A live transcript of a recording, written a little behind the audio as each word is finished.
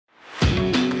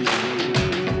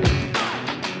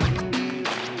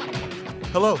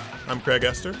Hello, I'm Craig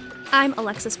Esther. I'm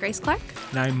Alexis Grace Clark.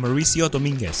 And I'm Mauricio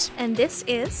Dominguez. And this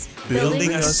is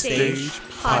Building a Stage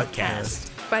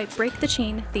Podcast by Break the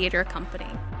Chain Theater Company.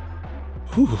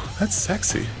 Whew, that's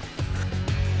sexy.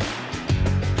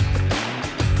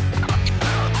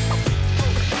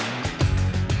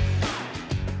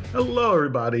 Hello,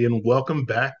 everybody, and welcome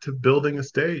back to Building a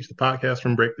Stage, the podcast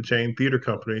from Break the Chain Theater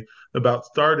Company about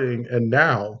starting and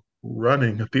now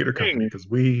running a theater company, because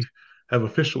we have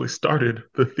officially started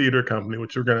the theater company,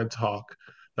 which we're going to talk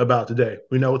about today.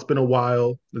 We know it's been a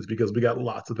while. It's because we got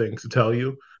lots of things to tell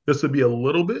you. This would be a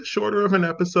little bit shorter of an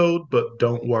episode, but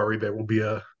don't worry, there will be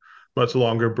a much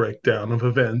longer breakdown of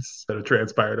events that have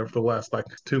transpired over the last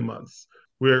 2 months.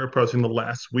 We're approaching the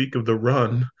last week of the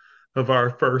run of our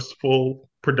first full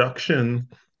production,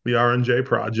 the R&J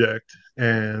project,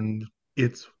 and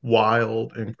it's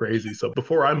wild and crazy. So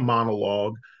before I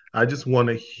monologue, I just want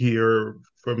to hear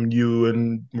from you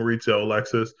and Mauricio,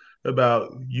 Alexis,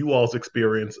 about you all's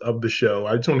experience of the show.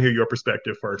 I just want to hear your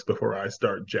perspective first before I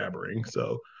start jabbering.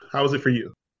 So how was it for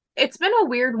you? It's been a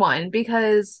weird one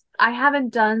because I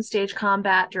haven't done stage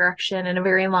combat direction in a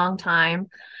very long time.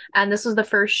 And this was the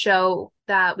first show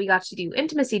that we got to do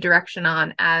intimacy direction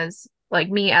on as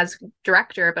me as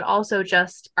director, but also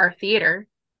just our theater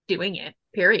doing it,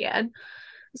 period.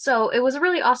 So it was a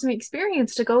really awesome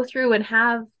experience to go through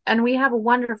and we have a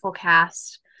wonderful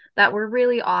cast that were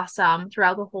really awesome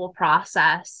throughout the whole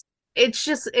process.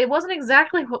 It wasn't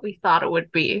exactly what we thought it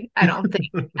would be, I don't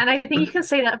think. And I think you can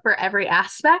say that for every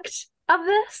aspect of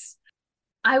this.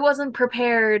 I wasn't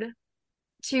prepared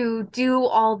to do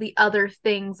all the other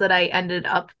things that I ended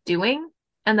up doing,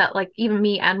 and that even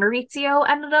me and Mauricio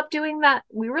ended up doing that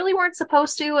we really weren't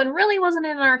supposed to and really wasn't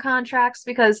in our contracts,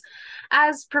 because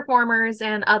as performers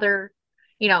and other,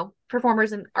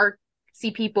 performers and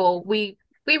artsy people, we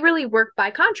really work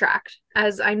by contract,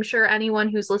 as I'm sure anyone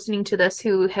who's listening to this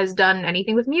who has done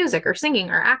anything with music or singing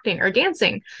or acting or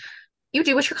dancing, you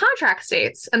do what your contract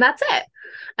states, and that's it.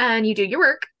 And you do your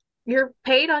work. You're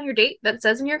paid on your date that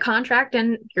says in your contract,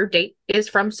 and your date is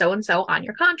from so-and-so on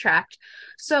your contract.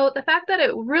 So the fact that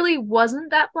it really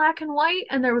wasn't that black and white,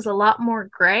 and there was a lot more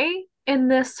gray in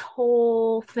this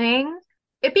whole thing,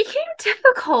 it became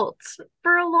difficult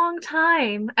for a long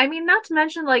time. I mean, not to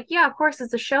mention, of course,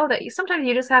 it's a show that sometimes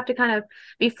you just have to kind of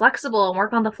be flexible and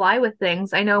work on the fly with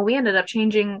things. I know we ended up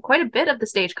changing quite a bit of the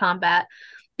stage combat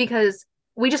because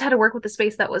we just had to work with the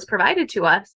space that was provided to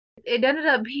us. It ended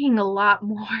up being a lot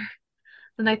more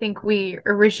than I think we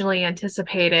originally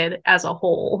anticipated as a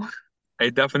whole. I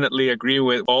definitely agree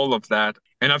with all of that.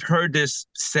 And I've heard this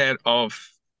said of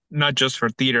not just for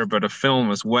theater, but a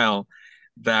film as well,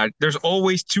 that there's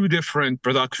always two different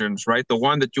productions, right? The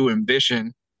one that you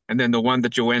envision and then the one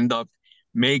that you end up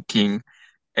making.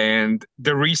 And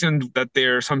the reason that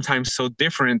they're sometimes so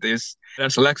different is,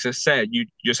 as Alexis said, you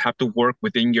just have to work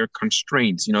within your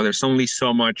constraints. There's only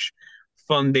so much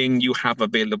funding you have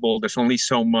available. There's only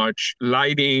so much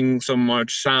lighting, so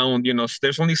much sound,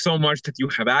 there's only so much that you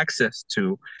have access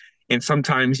to. And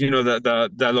sometimes,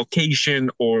 the location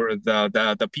or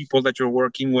the people that you're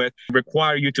working with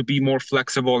require you to be more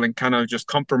flexible and kind of just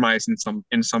compromise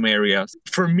in some areas.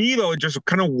 For me, though, just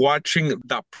kind of watching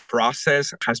that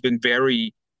process has been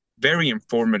very, very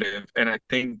informative. And I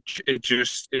think it's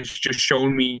just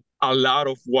shown me a lot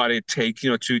of what it takes,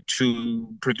 to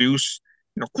produce,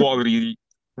 quality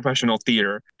professional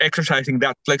theater, exercising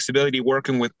that flexibility,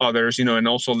 working with others, and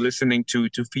also listening to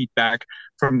feedback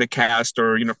from the cast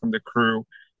or, from the crew,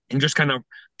 and just kind of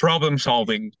problem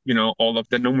solving, all of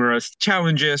the numerous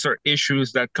challenges or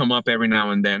issues that come up every now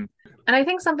and then. And I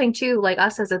think something too, like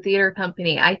us as a theater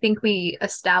company, I think we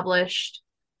established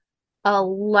a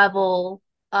level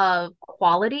of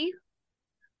quality,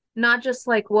 not just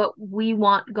what we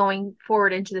want going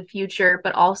forward into the future,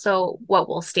 but also what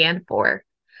we'll stand for,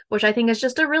 which I think is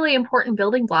just a really important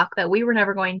building block that we were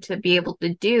never going to be able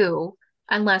to do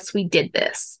unless we did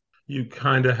this. You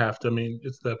kind of have to,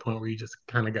 it's that point where you just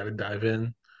kind of got to dive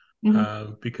in,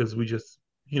 because we just,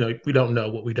 we don't know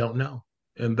what we don't know.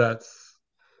 And that's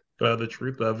the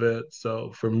truth of it.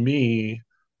 So for me,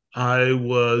 I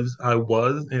was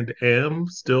and am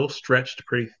still stretched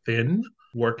pretty thin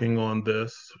working on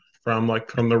this from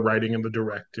the writing and the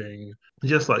directing,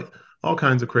 just all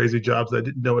kinds of crazy jobs I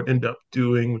didn't know I'd end up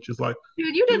doing, which is dude,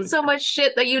 you did so much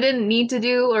shit that you didn't need to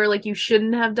do or you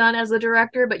shouldn't have done as a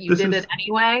director, but you did it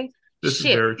anyway. This is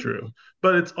very true.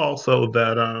 But it's also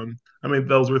that,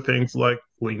 those were things like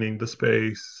cleaning the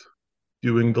space,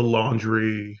 doing the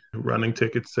laundry, running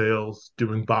ticket sales,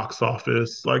 doing box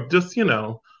office,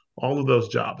 all of those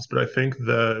jobs. But I think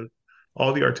that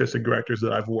all the artistic directors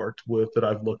that I've worked with, that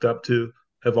I've looked up to,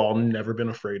 have all never been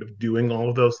afraid of doing all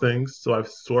of those things. So I've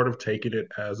sort of taken it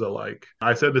as a like,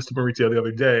 I said this to Maurizio the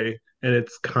other day, and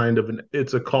it's kind of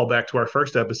it's a callback to our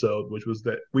first episode, which was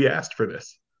that we asked for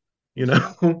this, you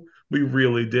know, we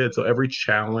really did. So every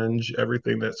challenge,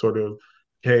 everything that sort of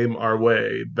came our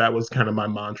way, that was kind of my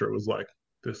mantra. It was like,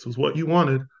 this was what you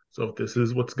wanted. So if this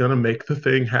is what's going to make the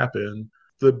thing happen.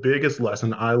 The biggest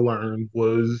lesson I learned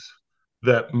was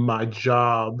that my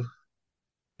job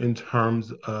in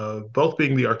terms of both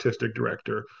being the artistic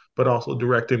director, but also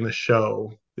directing the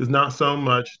show is not so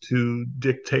much to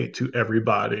dictate to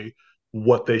everybody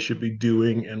what they should be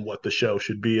doing and what the show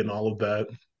should be and all of that.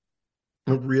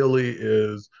 It really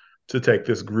is to take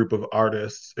this group of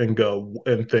artists and go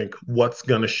and think what's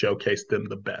going to showcase them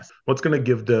the best, what's going to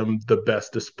give them the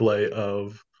best display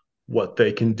of what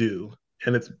they can do.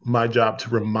 And it's my job to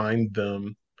remind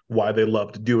them why they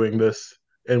loved doing this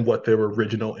and what their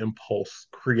original impulse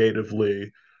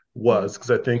creatively was.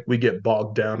 Because I think we get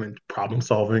bogged down in problem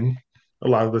solving a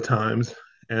lot of the times.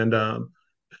 And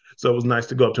so it was nice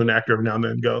to go up to an actor every now and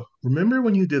then and go, remember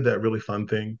when you did that really fun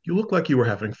thing? You look like you were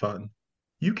having fun.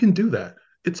 You can do that.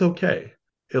 It's okay.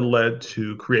 It led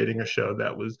to creating a show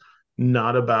that was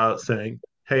not about saying,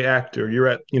 hey, actor, you're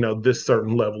at, this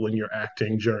certain level in your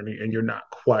acting journey and you're not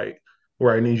quite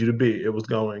where I need you to be. It was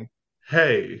going,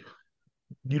 hey,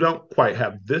 you don't quite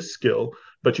have this skill,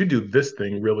 but you do this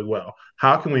thing really well.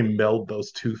 How can we meld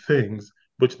those two things,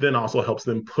 which then also helps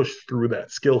them push through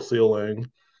that skill ceiling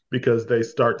because they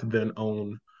start to then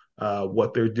own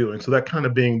what they're doing. So that kind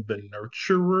of being the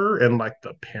nurturer and like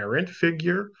the parent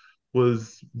figure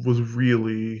was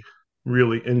really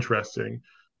really interesting.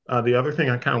 The other thing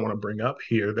I kind of want to bring up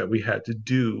here that we had to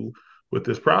do with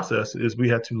this process is we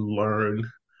had to learn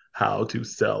how to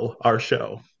sell our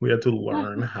show. We had to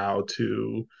learn how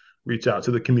to reach out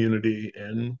to the community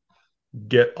and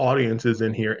get audiences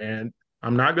in here. And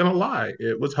I'm not going to lie,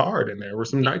 it was hard. And there were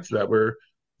some nights that were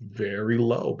very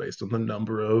low based on the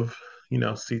number of,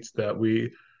 seats that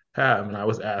we have. And I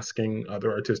was asking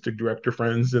other artistic director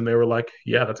friends, and they were like,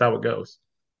 yeah, that's how it goes.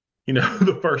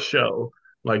 The first show,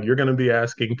 like you're going to be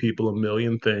asking people a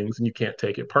million things and you can't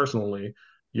take it personally.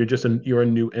 You're a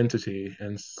new entity,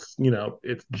 and it's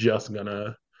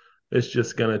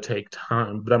just gonna take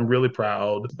time. But I'm really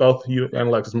proud, both you and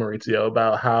Alexis Maurizio,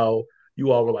 about how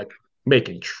you all were like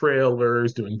making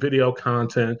trailers, doing video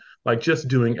content, like just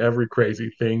doing every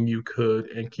crazy thing you could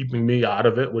and keeping me out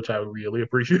of it, which I really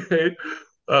appreciate.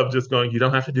 Of just going, you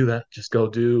don't have to do that. Just go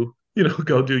do,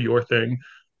 go do your thing.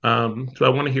 So I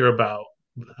want to hear about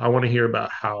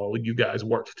how you guys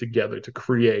worked together to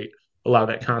create a lot of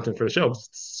that content for the show. It's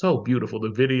so beautiful. The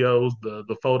videos,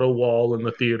 the photo wall in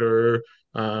the theater,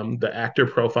 the actor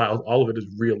profiles, all of it is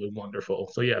really wonderful.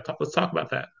 So yeah, let's talk about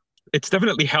that. It's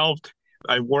definitely helped.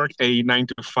 I work a 9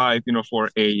 to 5, for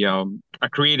a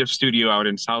creative studio out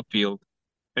in Southfield,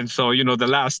 and so the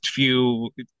last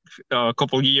few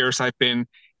couple years I've been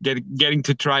getting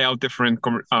to try out different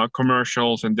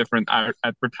commercials and different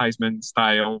advertisement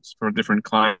styles for different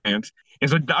clients. And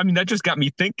so I mean that just got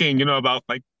me thinking, about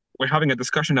like we're having a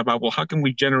discussion about, well, how can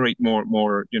we generate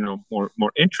more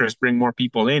interest, bring more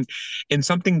people in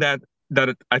something that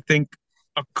I think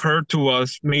occurred to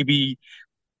us maybe,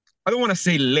 I don't want to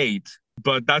say late,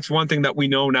 but that's one thing that we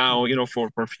know now,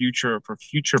 for future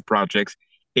projects,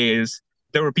 is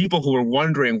there were people who were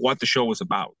wondering what the show was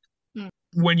about.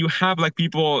 When you have like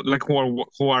people like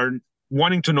who are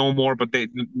wanting to know more, but they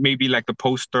maybe like the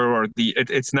poster or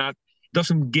it's not,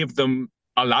 doesn't give them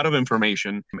a lot of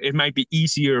information. It might be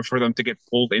easier for them to get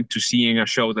pulled into seeing a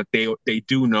show that they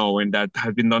do know and that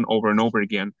has been done over and over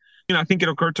again. I think it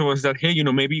occurred to us that, hey,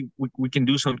 maybe we can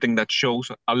do something that shows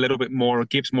a little bit more,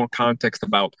 gives more context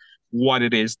about what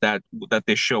it is that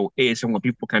this show is and what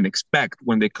people can expect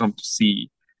when they come to see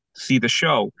the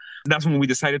show. That's when we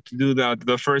decided to do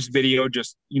the first video,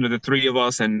 just, the three of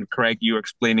us, and Craig, you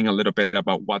explaining a little bit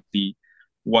about what the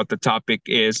topic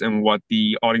is and what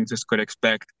the audiences could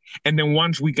expect. And then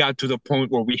once we got to the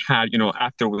point where we had,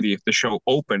 after the show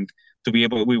opened,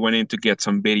 we went in to get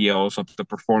some videos of the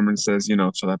performances,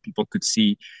 so that people could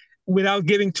see without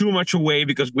giving too much away,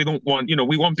 because we don't want,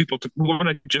 we want we want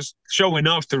to just show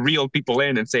enough to reel people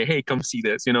in and say, hey, come see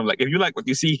this, like if you like what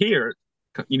you see here,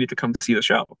 you need to come see the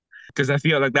show. Because I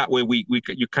feel like that way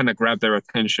you kind of grab their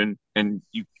attention, and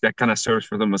that kind of serves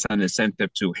for them as an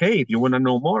incentive to, hey, if you want to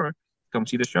know more, come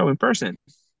see the show in person.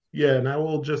 Yeah, and I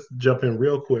will just jump in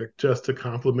real quick just to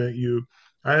compliment you.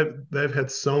 I've had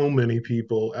so many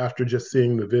people after just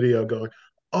seeing the video going,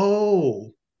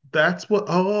 oh, that's what,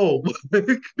 oh,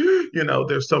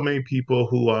 there's so many people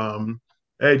who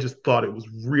I just thought it was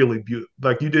really beautiful.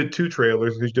 Like you did two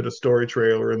trailers, you did a story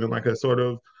trailer and then like a sort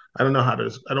of, I don't know how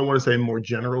to, I don't want to say more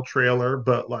general trailer,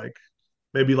 but like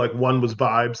maybe like one was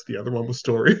vibes, the other one was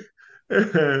story.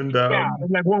 And Yeah,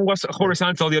 like one was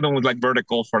horizontal, the other one was like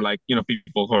vertical for like,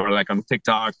 people who are like on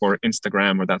TikTok or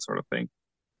Instagram or that sort of thing.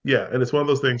 yeah, and it's one of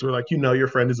those things where like your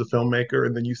friend is a filmmaker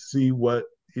and then you see what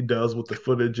he does with the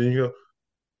footage and you go,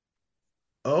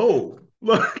 oh,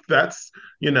 look, that's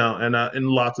and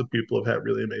lots of people have had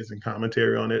really amazing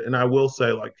commentary on it. And I will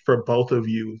say, like for both of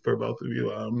you,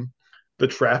 the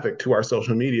traffic to our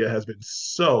social media has been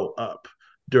so up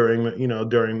during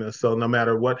this. So no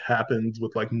matter what happens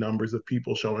with like numbers of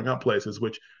people showing up places,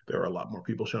 which there are a lot more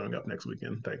people showing up next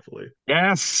weekend, thankfully.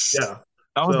 Yes, Yeah.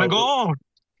 that was the So goal.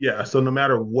 yeah, so no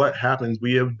matter what happens,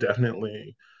 we have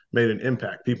definitely made an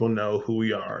impact. People know who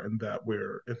we are and that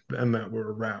we're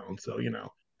around. So,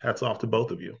 hats off to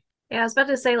both of you. Yeah, I was about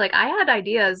to say, like, I had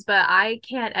ideas, but I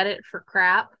can't edit for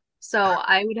crap. So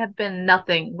I would have been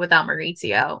nothing without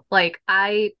Maurizio. Like,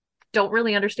 I don't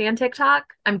really understand TikTok.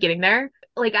 I'm getting there.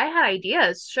 Like, I had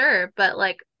ideas, sure, but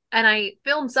like, and I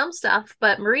filmed some stuff,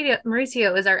 but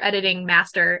Mauricio is our editing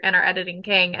master and our editing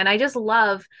king. And I just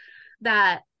love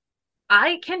that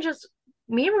I can just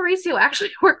me and Mauricio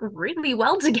actually work really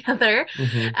well together.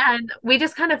 Mm-hmm. And we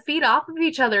just kind of feed off of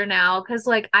each other now because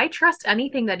like I trust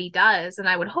anything that he does, and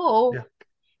I would hope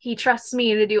he trusts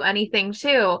me to do anything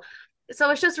too. So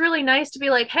it's just really nice to be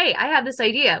like, hey, I have this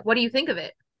idea. What do you think of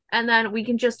it? And then we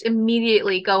can just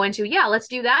immediately go into, yeah, let's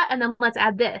do that. And then let's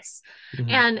add this. Mm-hmm.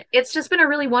 And it's just been a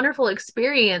really wonderful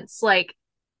experience, like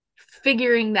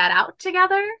figuring that out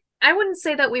together. I wouldn't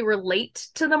say that we were late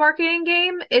to the marketing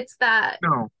game. It's that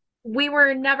we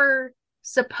were never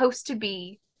supposed to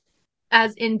be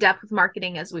as in depth with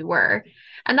marketing as we were.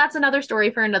 And that's another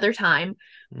story for another time.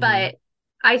 Mm-hmm. But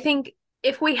I think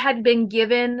if we had been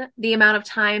given the amount of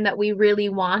time that we really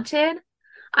wanted,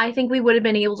 I think we would have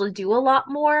been able to do a lot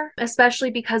more,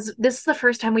 especially because this is the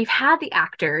first time we've had the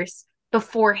actors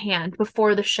beforehand,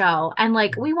 before the show. And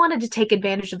like, we wanted to take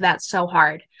advantage of that so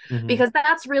hard because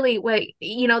that's really what,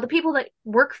 the people that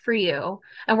work for you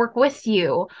and work with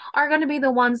you are going to be the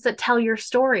ones that tell your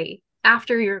story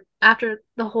after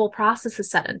the whole process is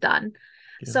said and done.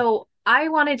 Yeah. So I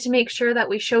wanted to make sure that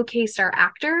we showcased our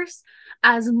actors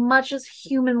as much as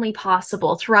humanly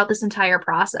possible throughout this entire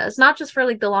process, not just for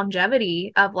like the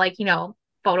longevity of like,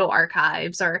 photo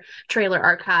archives or trailer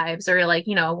archives or like,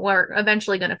 we're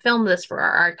eventually going to film this for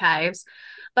our archives,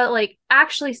 but like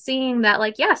actually seeing that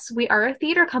like, yes, we are a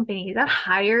theater company that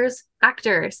hires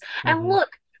actors and look,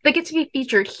 they get to be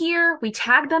featured here. We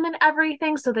tag them in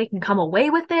everything so they can come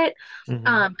away with it.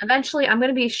 Eventually I'm going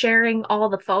to be sharing all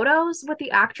the photos with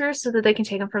the actors so that they can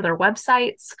take them for their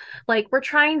websites. Like we're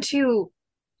trying to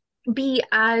be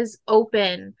as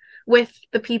open with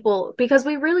the people because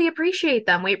we really appreciate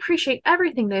them. We appreciate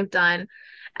everything they've done.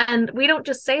 And we don't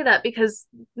just say that because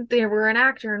they were an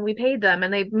actor and we paid them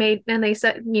and they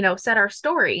said our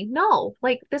story. No,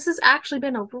 like this has actually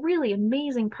been a really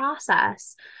amazing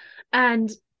process.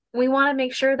 And we want to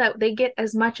make sure that they get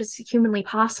as much as humanly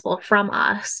possible from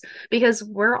us because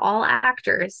we're all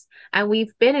actors and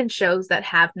we've been in shows that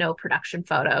have no production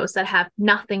photos, that have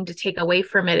nothing to take away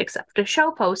from it except a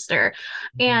show poster.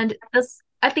 And this,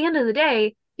 at the end of the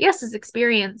day, yes, it's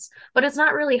experience, but it's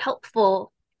not really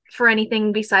helpful for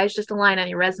anything besides just a line on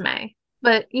your resume.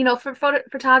 But, for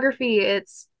photography,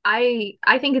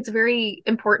 I think it's very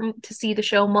important to see the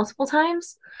show multiple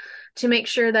times to make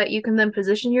sure that you can then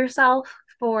position yourself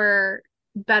for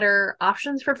better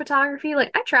options for photography. Like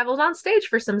I traveled on stage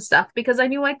for some stuff because I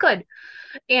knew I could.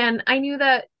 And I knew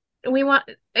that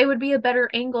it would be a better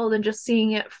angle than just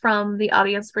seeing it from the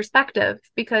audience perspective,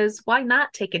 because why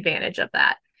not take advantage of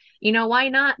that? Why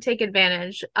not take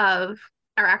advantage of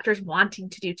our actors wanting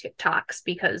to do TikToks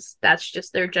because that's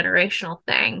just their generational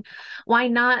thing? Why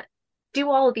not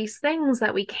do all of these things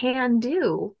that we can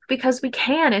do because we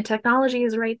can, and technology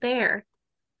is right there.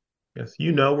 Yes,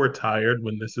 we're tired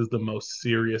when this is the most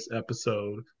serious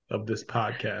episode of this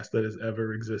podcast that has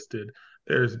ever existed.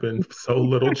 There's been so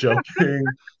little joking.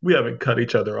 We haven't cut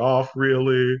each other off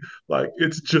really. Like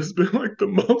it's just been like the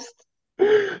most.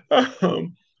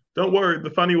 Don't worry,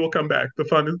 the funny will come back. The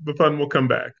fun will come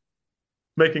back.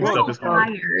 Making stuff is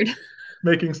hard.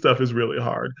 Making stuff is really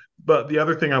hard. But the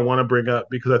other thing I want to bring up,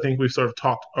 because I think we've sort of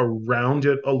talked around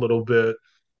it a little bit,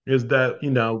 is that,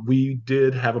 we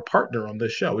did have a partner on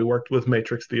this show. We worked with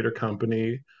Matrix Theater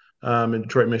Company in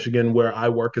Detroit, Michigan, where I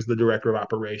work as the director of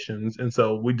operations. And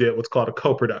so we did what's called a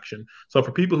co-production. So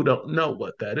for people who don't know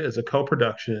what that is, a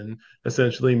co-production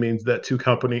essentially means that two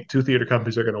theater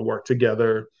companies are going to work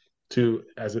together to,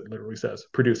 as it literally says,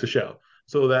 produce a show.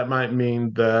 So that might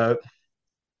mean that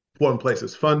one place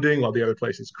is funding while the other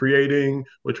place is creating,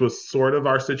 which was sort of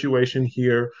our situation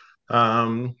here.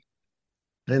 Um,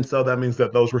 and so that means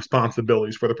that those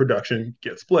responsibilities for the production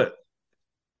get split.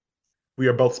 We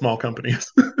are both small companies.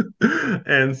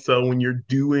 And so when you're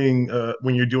doing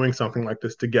something like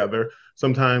this together,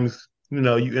 sometimes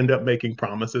you end up making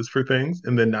promises for things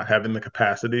and then not having the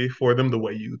capacity for them the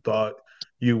way you thought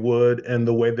you would, and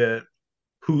the way that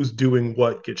who's doing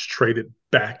what gets traded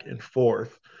back and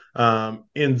forth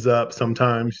ends up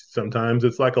sometimes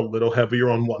it's like a little heavier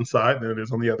on one side than it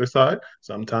is on the other side,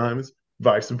 sometimes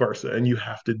vice versa, and you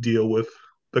have to deal with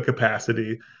the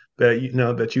capacity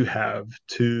that you have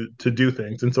to do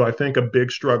things. And so I think a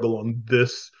big struggle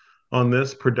on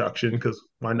this production, because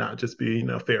why not just be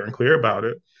fair and clear about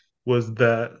it, was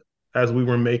that as we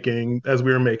were making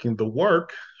the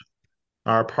work,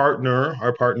 our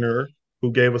partner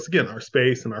who gave us again our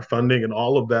space and our funding and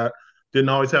all of that didn't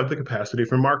always have the capacity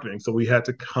for marketing. So we had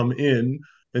to come in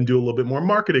and do a little bit more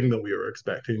marketing than we were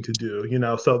expecting to do.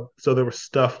 So there was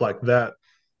stuff like that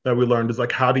that we learned, is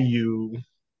like, how do you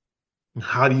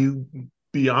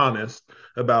be honest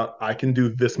about, I can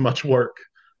do this much work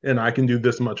and I can do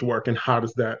this much work, and how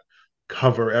does that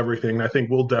cover everything? And I think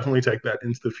we'll definitely take that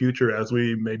into the future as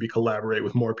we maybe collaborate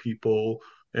with more people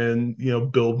and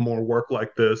build more work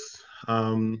like this.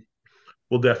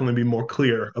 We'll definitely be more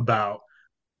clear about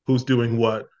who's doing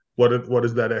what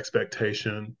is that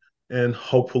expectation, and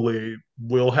hopefully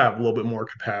we'll have a little bit more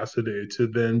capacity to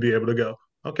then be able to go,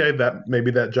 okay, that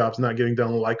maybe that job's not getting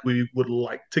done like we would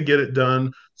like to get it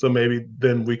done, so maybe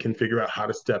then we can figure out how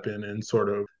to step in and sort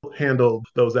of handle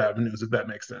those avenues, if that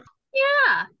makes sense.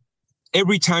 Yeah.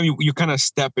 Every time you kind of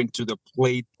step into the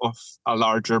plate of a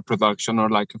larger production, or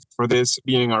like for this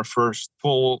being our first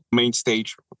full main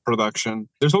stage production,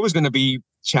 there's always going to be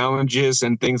challenges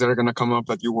and things that are going to come up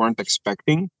that you weren't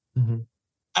expecting. Mm-hmm.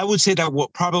 I would say that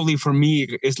what probably for me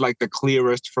is like the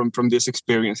clearest from this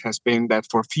experience has been that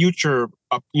for future,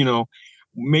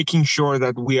 making sure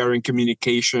that we are in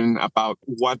communication about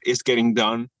what is getting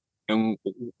done and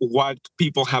what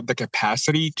people have the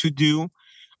capacity to do.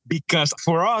 Because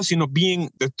for us, being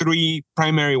the three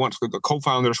primary ones with the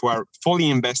co-founders who are fully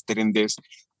invested in this,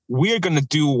 we're going to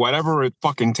do whatever it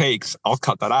fucking takes. I'll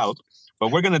cut that out,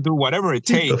 but we're going to do whatever it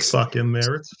Keep takes. the fuck in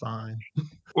there. It's fine.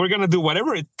 We're going to do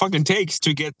whatever it fucking takes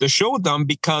to get the show done,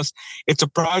 because it's a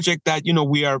project that,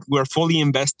 we're fully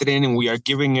invested in, and we are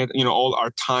giving it, all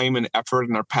our time and effort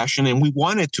and our passion, and we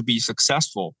want it to be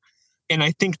successful. And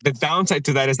I think the downside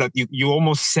to that is that you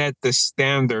almost set the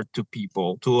standard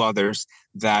to others,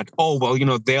 that, oh, well,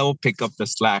 they'll pick up the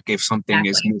slack if something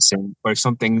is missing or if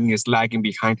something is lagging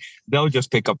behind. They'll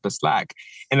just pick up the slack.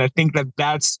 And I think that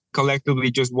that's collectively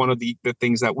just one of the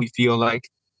things that we feel like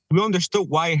we understood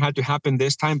why it had to happen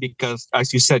this time, because,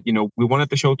 as you said, we wanted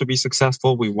the show to be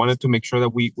successful. We wanted to make sure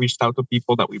that we reached out to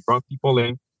people, that we brought people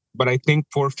in. But I think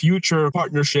for future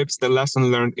partnerships, the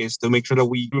lesson learned is to make sure that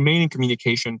we remain in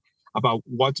communication about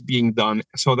what's being done,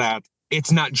 so that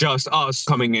it's not just us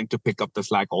coming in to pick up the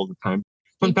slack all the time.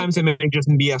 Sometimes it may just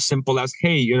be as simple as,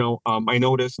 hey, I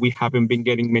noticed we haven't been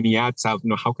getting many ads out.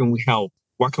 How can we help?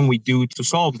 What can we do to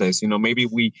solve this? Maybe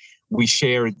we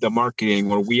share the marketing,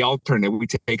 or we alternate, we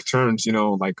take turns,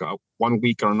 like 1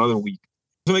 week or another week,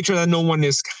 to make sure that no one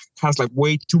has like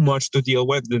way too much to deal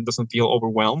with and doesn't feel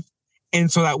overwhelmed.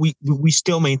 And so that we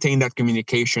still maintain that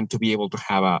communication to be able to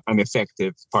have an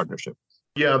effective partnership.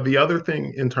 Yeah, the other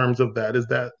thing in terms of that is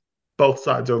that both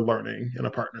sides are learning in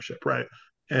a partnership, right?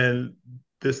 And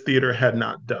this theater had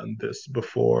not done this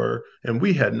before, and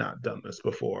we had not done this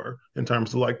before, in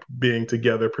terms of like being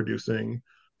together producing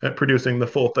the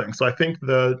full thing. So I think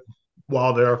that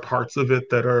while there are parts of it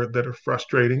that are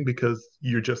frustrating because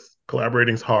you're just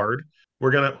collaborating is hard,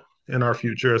 we're gonna, in our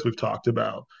future, as we've talked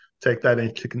about, take that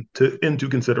into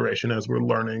consideration as we're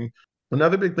learning.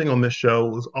 Another big thing on this show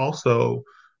was also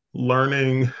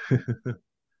learning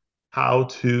how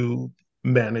to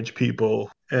manage people,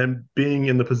 and being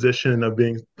in the position of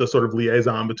being the sort of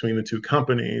liaison between the two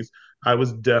companies. I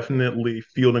was definitely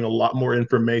fielding a lot more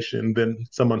information than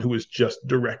someone who was just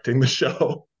directing the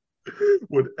show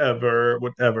would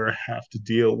ever have to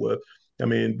deal with. I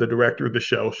mean, the director of the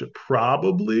show should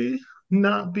probably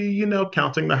not be,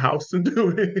 counting the house and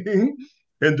doing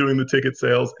the ticket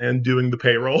sales and doing the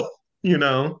payroll,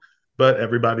 but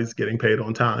everybody's getting paid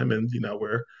on time, and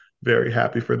we're very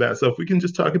happy for that. So if we can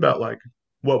just talk about like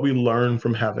what we learned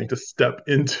from having to step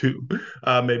into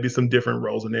maybe some different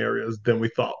roles and areas than we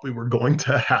thought we were going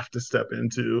to have to step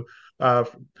into.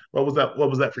 What was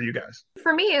that for you guys?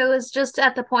 For me, it was just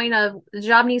at the point of the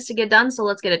job needs to get done, so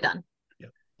let's get it done.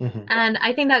 Hmm. And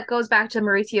I think that goes back to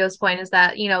Mauricio's point is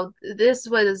that, this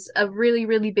was a really,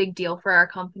 really big deal for our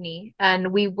company.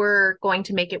 And we were going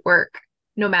to make it work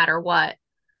no matter what,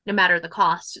 no matter the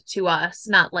cost to us,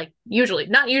 not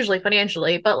usually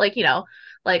financially, but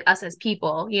like us as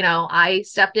people. I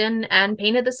stepped in and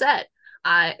painted the set.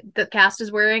 The cast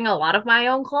is wearing a lot of my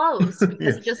own clothes because it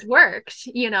Yes. just worked.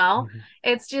 Mhm.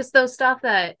 It's just those stuff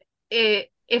that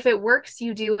if it works,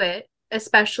 you do it,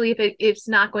 especially if it's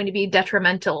not going to be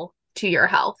detrimental to your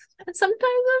health. And sometimes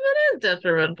if it is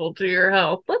detrimental to your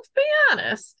health, let's be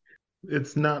honest.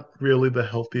 It's not really the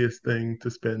healthiest thing to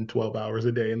spend 12 hours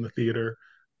a day in the theater,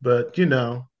 but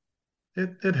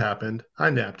it happened. I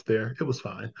napped there. It was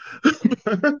fine.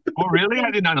 Oh, really?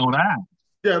 I did not know that.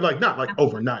 Yeah, like not like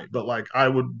overnight, but like I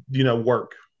would,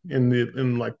 work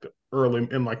in like the early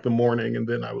in like the morning, and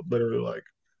then I would literally like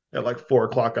at like 4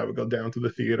 o'clock I would go down to the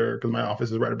theater because my office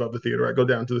is right above the theater. I go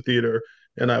down to the theater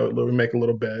and I would literally make a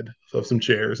little bed of some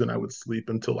chairs and I would sleep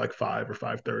until like 5 or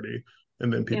 5:30,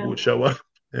 and then people Yeah. would show up,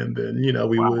 and then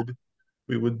Wow.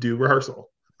 we would do rehearsal.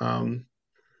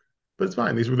 But it's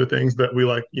fine. These were the things that we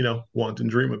like, want and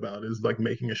dream about is like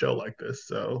making a show like this.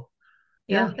 So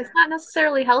Yeah. yeah, It's not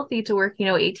necessarily healthy to work,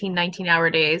 18, 19-hour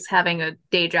days, having a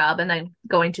day job and then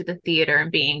going to the theater and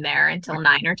being there until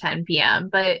 9 or 10 p.m.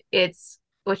 But it's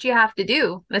what you have to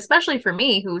do, especially for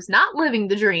me, who's not living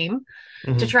the dream,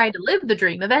 to hmm, try to live the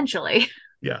dream eventually.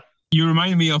 yeah. You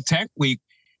remind me of Tech Week.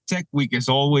 Tech Week is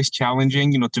always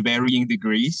challenging, to varying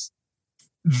degrees.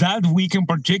 That week in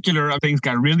particular, things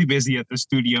got really busy at the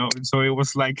studio. And so it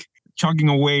was like chugging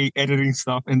away, editing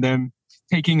stuff, and then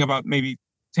taking about maybe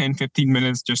 10, 15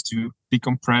 minutes just to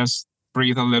decompress,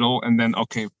 breathe a little, and then,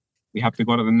 okay, we have to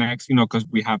go to the next, because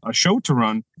we have a show to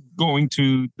run, going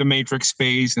to the Matrix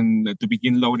space and to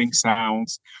begin loading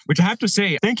sounds, which I have to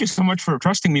say, thank you so much for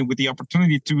trusting me with the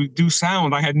opportunity to do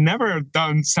sound. I had never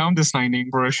done sound designing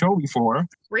for a show before.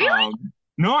 Really?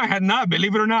 No, I had not,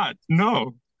 believe it or not.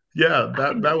 No. Yeah, I had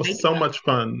that no was so idea. much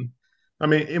fun. I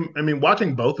mean,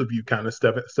 watching both of you kind of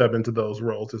step into those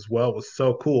roles as well was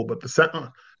so cool. But the sound,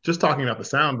 just talking about the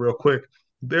sound real quick,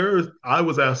 I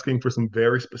was asking for some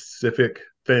very specific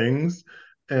things,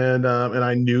 and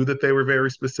I knew that they were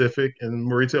very specific. And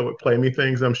Mauricio would play me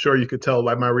things. I'm sure you could tell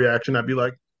by my reaction. I'd be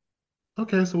like,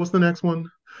 okay, so what's the next one?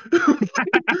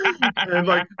 And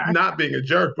like not being a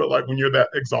jerk, but like when you're that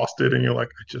exhausted and you're like,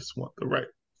 I just want the right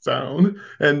sound.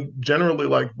 And generally,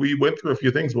 like we went through a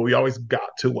few things, but we always got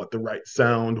to what the right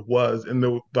sound was. And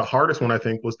the hardest one I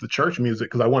think was the church music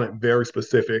because I wanted very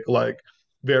specific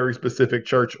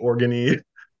church organy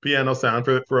piano sound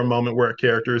for a moment where a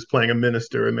character is playing a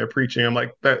minister and they're preaching. I'm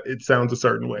like that it sounds a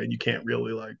certain way and you can't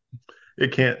really like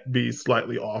it can't be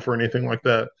slightly off or anything like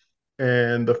that.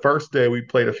 And the first day we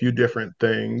played a few different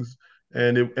things,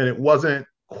 and it wasn't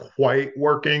quite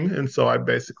working. And so I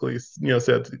basically,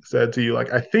 said to you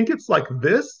like, I think it's like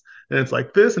this, and it's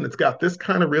like this, and it's got this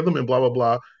kind of rhythm, and blah blah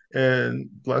blah. And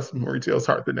bless Maurizio's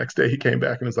heart, the next day he came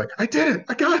back and was like, I did it,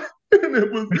 I got it. And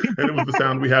it was the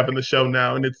sound we have in the show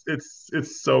now, and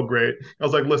it's so great. I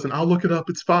was like, listen, I'll look it up.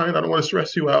 It's fine. I don't want to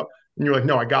stress you out. And you're like,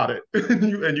 no, I got it.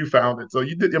 And you found it. So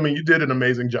you did, I mean, you did an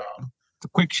amazing job. A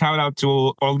quick shout out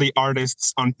to all the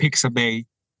artists on Pixabay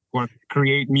who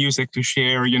create music to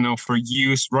share, for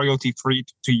use, royalty free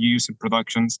to use in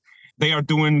productions. They are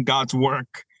doing God's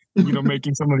work,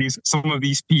 making some of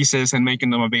these pieces and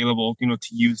making them available, to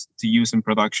use in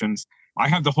productions. I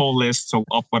have the whole list, so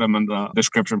I'll put them in the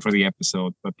description for the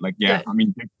episode. But like, yeah, Good. I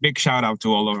mean, big shout out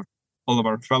to all of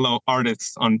our fellow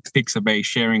artists on Pixabay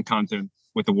sharing content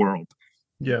with the world.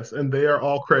 Yes, and they are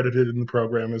all credited in the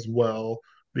program as well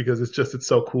because it's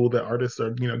so cool that artists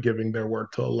are, giving their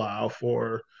work to allow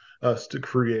for us to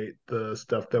create the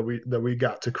stuff that we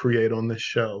got to create on this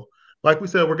show. Like we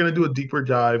said, we're going to do a deeper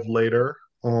dive later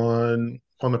on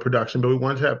the production, but we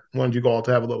wanted you all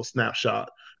to have a little snapshot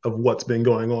of what's been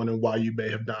going on and why you may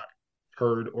have not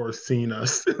heard or seen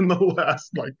us in the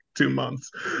last like 2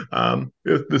 months.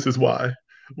 This is why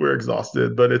we're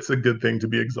exhausted, but it's a good thing to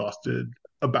be exhausted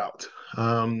about.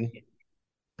 Um,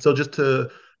 so just to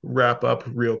wrap up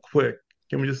real quick,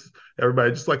 can we just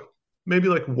everybody just like maybe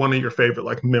like one of your favorite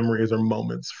like memories or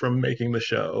moments from making the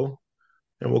show,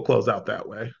 and we'll close out that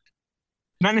way.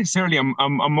 Not necessarily a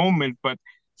moment, but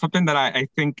something that I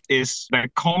think is the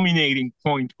culminating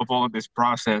point of all of this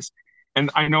process.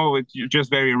 And I know it's just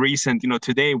very recent,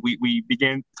 today we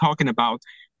began talking about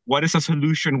what is a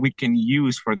solution we can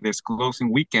use for this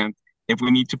closing weekend if we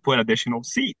need to put additional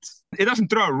seats. It doesn't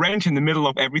throw a wrench in the middle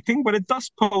of everything, but it does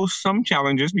pose some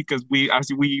challenges because as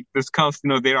we discussed,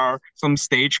 there are some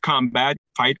stage combat,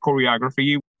 fight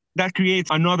choreography. that creates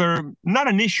another, not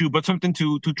an issue, but something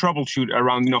to troubleshoot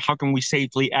around, how can we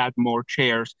safely add more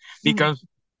chairs? Because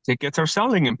tickets are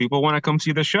selling and people want to come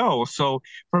see the show. So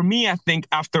for me, I think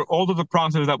after all of the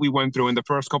process that we went through in the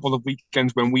first couple of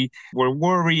weekends when we were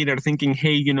worried or thinking,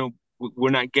 hey,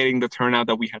 we're not getting the turnout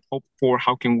that we had hoped for,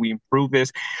 how can we improve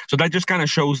this? So that just kind of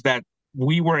shows that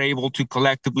we were able to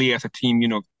collectively as a team,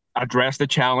 address the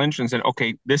challenge and said,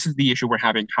 okay, this is the issue we're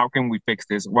having. How can we fix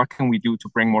this? What can we do to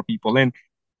bring more people in?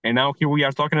 And now here we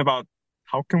are talking about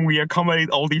how can we accommodate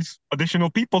all these additional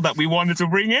people that we wanted to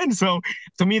bring in? So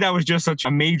to me, that was just such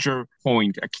a major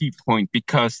point, a key point,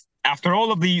 because after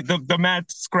all of the mad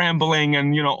scrambling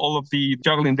and, all of the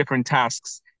juggling different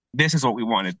tasks, this is what we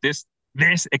wanted. This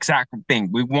exact thing.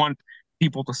 We want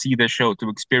people to see this show, to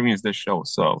experience this show.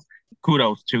 So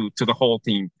kudos to the whole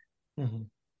team. Mm-hmm.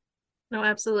 No,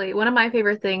 absolutely. One of my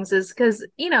favorite things is because,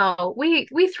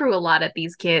 we threw a lot at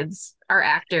these kids, our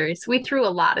actors. We threw a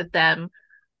lot at them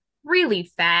really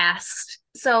fast.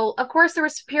 So, of course, there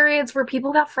was periods where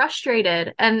people got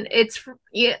frustrated, and it's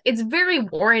very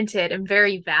warranted and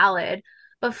very valid.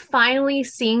 But finally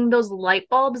seeing those light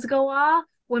bulbs go off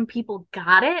when people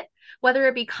got it, whether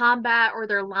it be combat or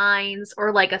their lines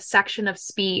or like a section of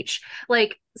speech,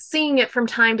 like seeing it from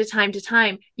time to time to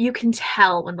time, you can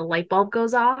tell when the light bulb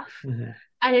goes off. Mm-hmm.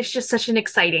 And it's just such an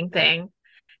exciting thing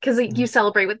because you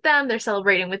celebrate with them, they're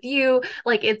celebrating with you.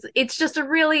 Like it's just a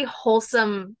really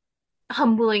wholesome,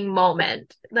 humbling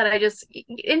moment that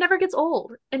it never gets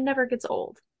old. It never gets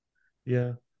old.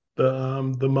 Yeah.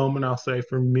 The moment I'll say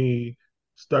for me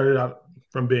started out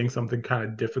from being something kind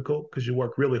of difficult because you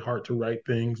work really hard to write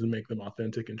things and make them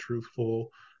authentic and truthful.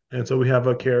 And so we have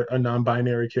a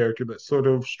non-binary character that sort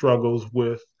of struggles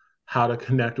with how to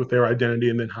connect with their identity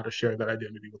and then how to share that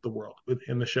identity with the world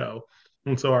within the show.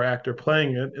 And so our actor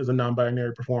playing it is a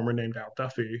non-binary performer named Al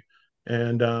Duffy.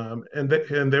 And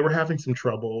they were having some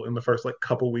trouble in the first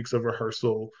couple weeks of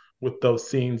rehearsal with those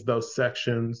scenes, those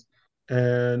sections.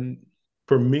 And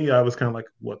for me, I was kind of like,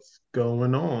 what's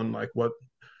going on? Like what?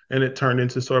 And it turned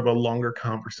into sort of a longer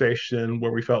conversation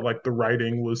where we felt like the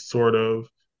writing was sort of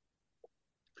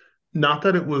not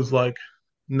that it was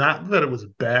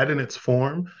bad in its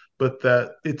form, but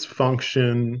that its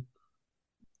function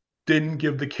didn't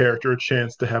give the character a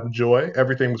chance to have joy.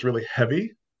 Everything was really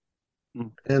heavy.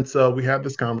 And so we had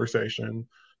this conversation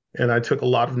and I took a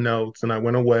lot of notes and I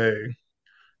went away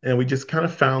and we just kind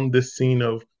of found this scene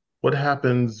of what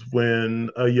happens when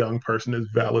a young person is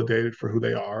validated for who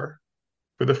they are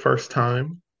for the first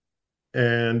time.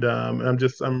 And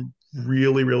I'm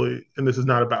really, really, and this is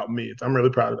not about me. I'm really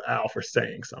proud of Al for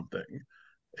saying something.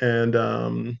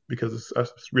 And because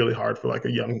it's really hard for like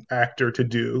a young actor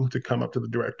to come up to the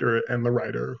director and the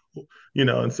writer,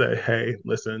 and say, hey,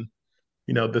 listen,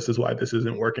 this is why this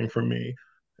isn't working for me.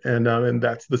 And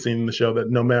that's the scene in the show that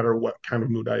no matter what kind of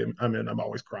mood I'm in, I'm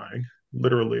always crying,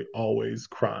 literally always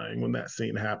crying when that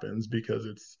scene happens because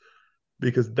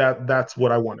that's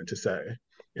what I wanted to say.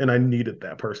 And I needed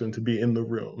that person to be in the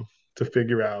room to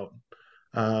figure out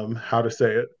how to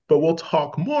say it. But we'll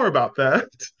talk more about that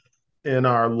in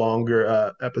our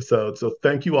longer episode. So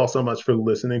thank you all so much for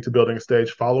listening to Building a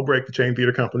Stage. Follow Break the Chain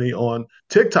Theater Company on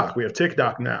TikTok. We have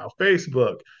TikTok now,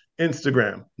 Facebook,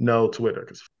 Instagram, no Twitter.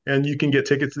 And you can get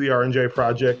tickets to the R&J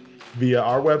Project via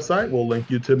our website. We'll link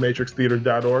you to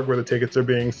matrixtheater.org where the tickets are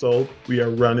being sold. We are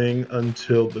running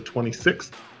until the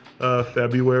 26th of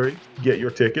February. Get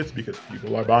your tickets because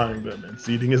people are buying them and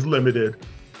seating is limited.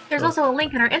 There's also a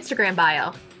link in our Instagram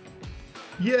bio.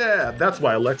 Yeah, that's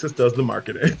why Alexis does the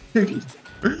marketing.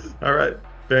 All right.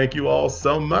 Thank you all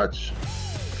so much.